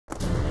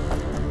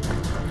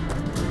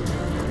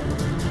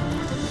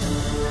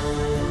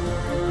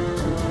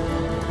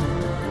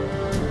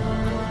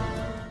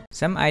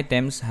Some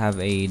items have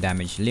a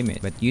damage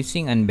limit, but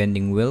using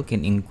Unbending Will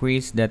can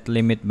increase that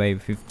limit by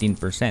 15%.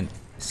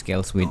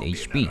 Scales with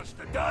HP.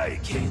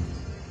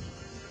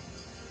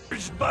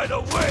 By the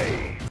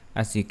way.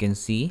 As you can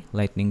see,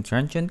 Lightning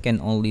Truncheon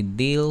can only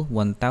deal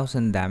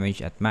 1000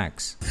 damage at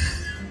max.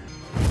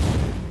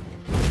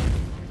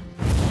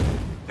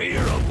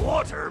 Fear of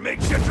water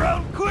makes you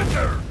drown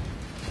quicker.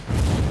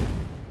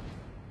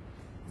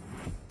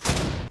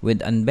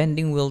 With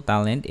Unbending Will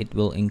talent, it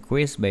will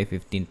increase by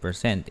 15%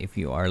 if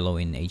you are low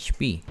in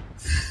HP.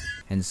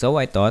 And so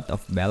I thought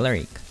of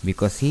Belerick,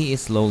 because he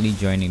is slowly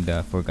joining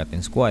the Forgotten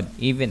Squad.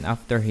 Even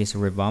after his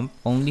revamp,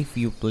 only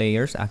few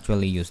players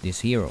actually use this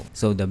hero.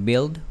 So the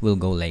build will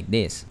go like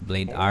this: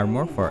 Blade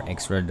Armor for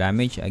extra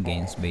damage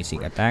against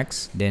basic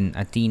attacks, then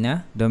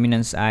Athena,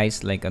 Dominance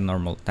Eyes like a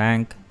normal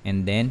tank,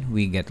 and then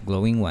we get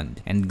Glowing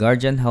Wand, and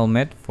Guardian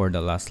Helmet for the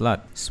last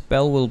slot.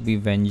 Spell will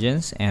be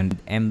Vengeance, and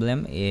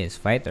emblem is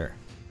Fighter.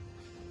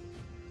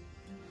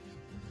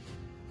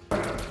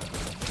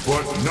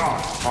 But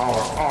not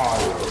our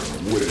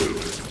iron will.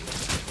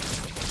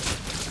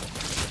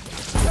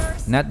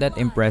 Not that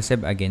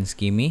impressive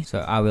against Kimi, so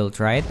I will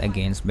try it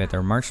against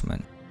better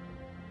marksman.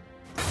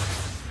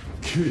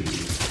 King,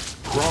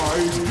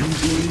 pride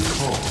usually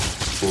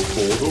comes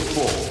before the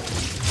fall.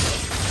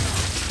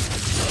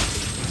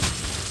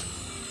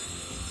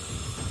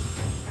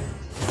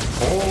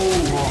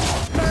 All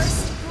right.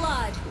 First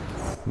blood.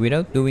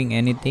 Without doing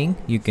anything,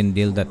 you can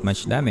deal that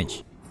much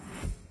damage.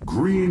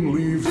 Green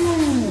leaves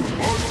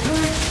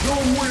against the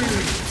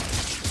wind.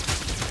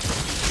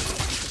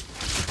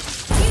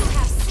 You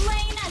have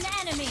slain an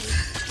enemy.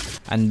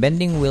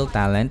 Unbending Will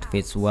talent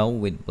fits well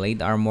with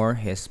Blade Armor,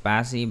 his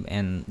passive,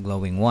 and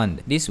Glowing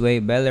Wand. This way,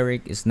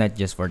 Belerick is not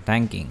just for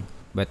tanking,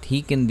 but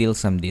he can deal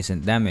some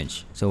decent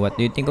damage. So what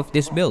do you think of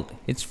this build?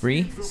 It's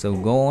free, so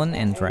go on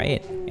and try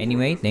it.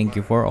 Anyway, thank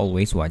you for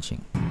always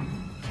watching.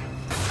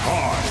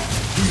 Hi,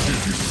 who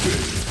did you say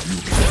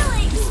you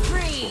Killing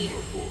spree.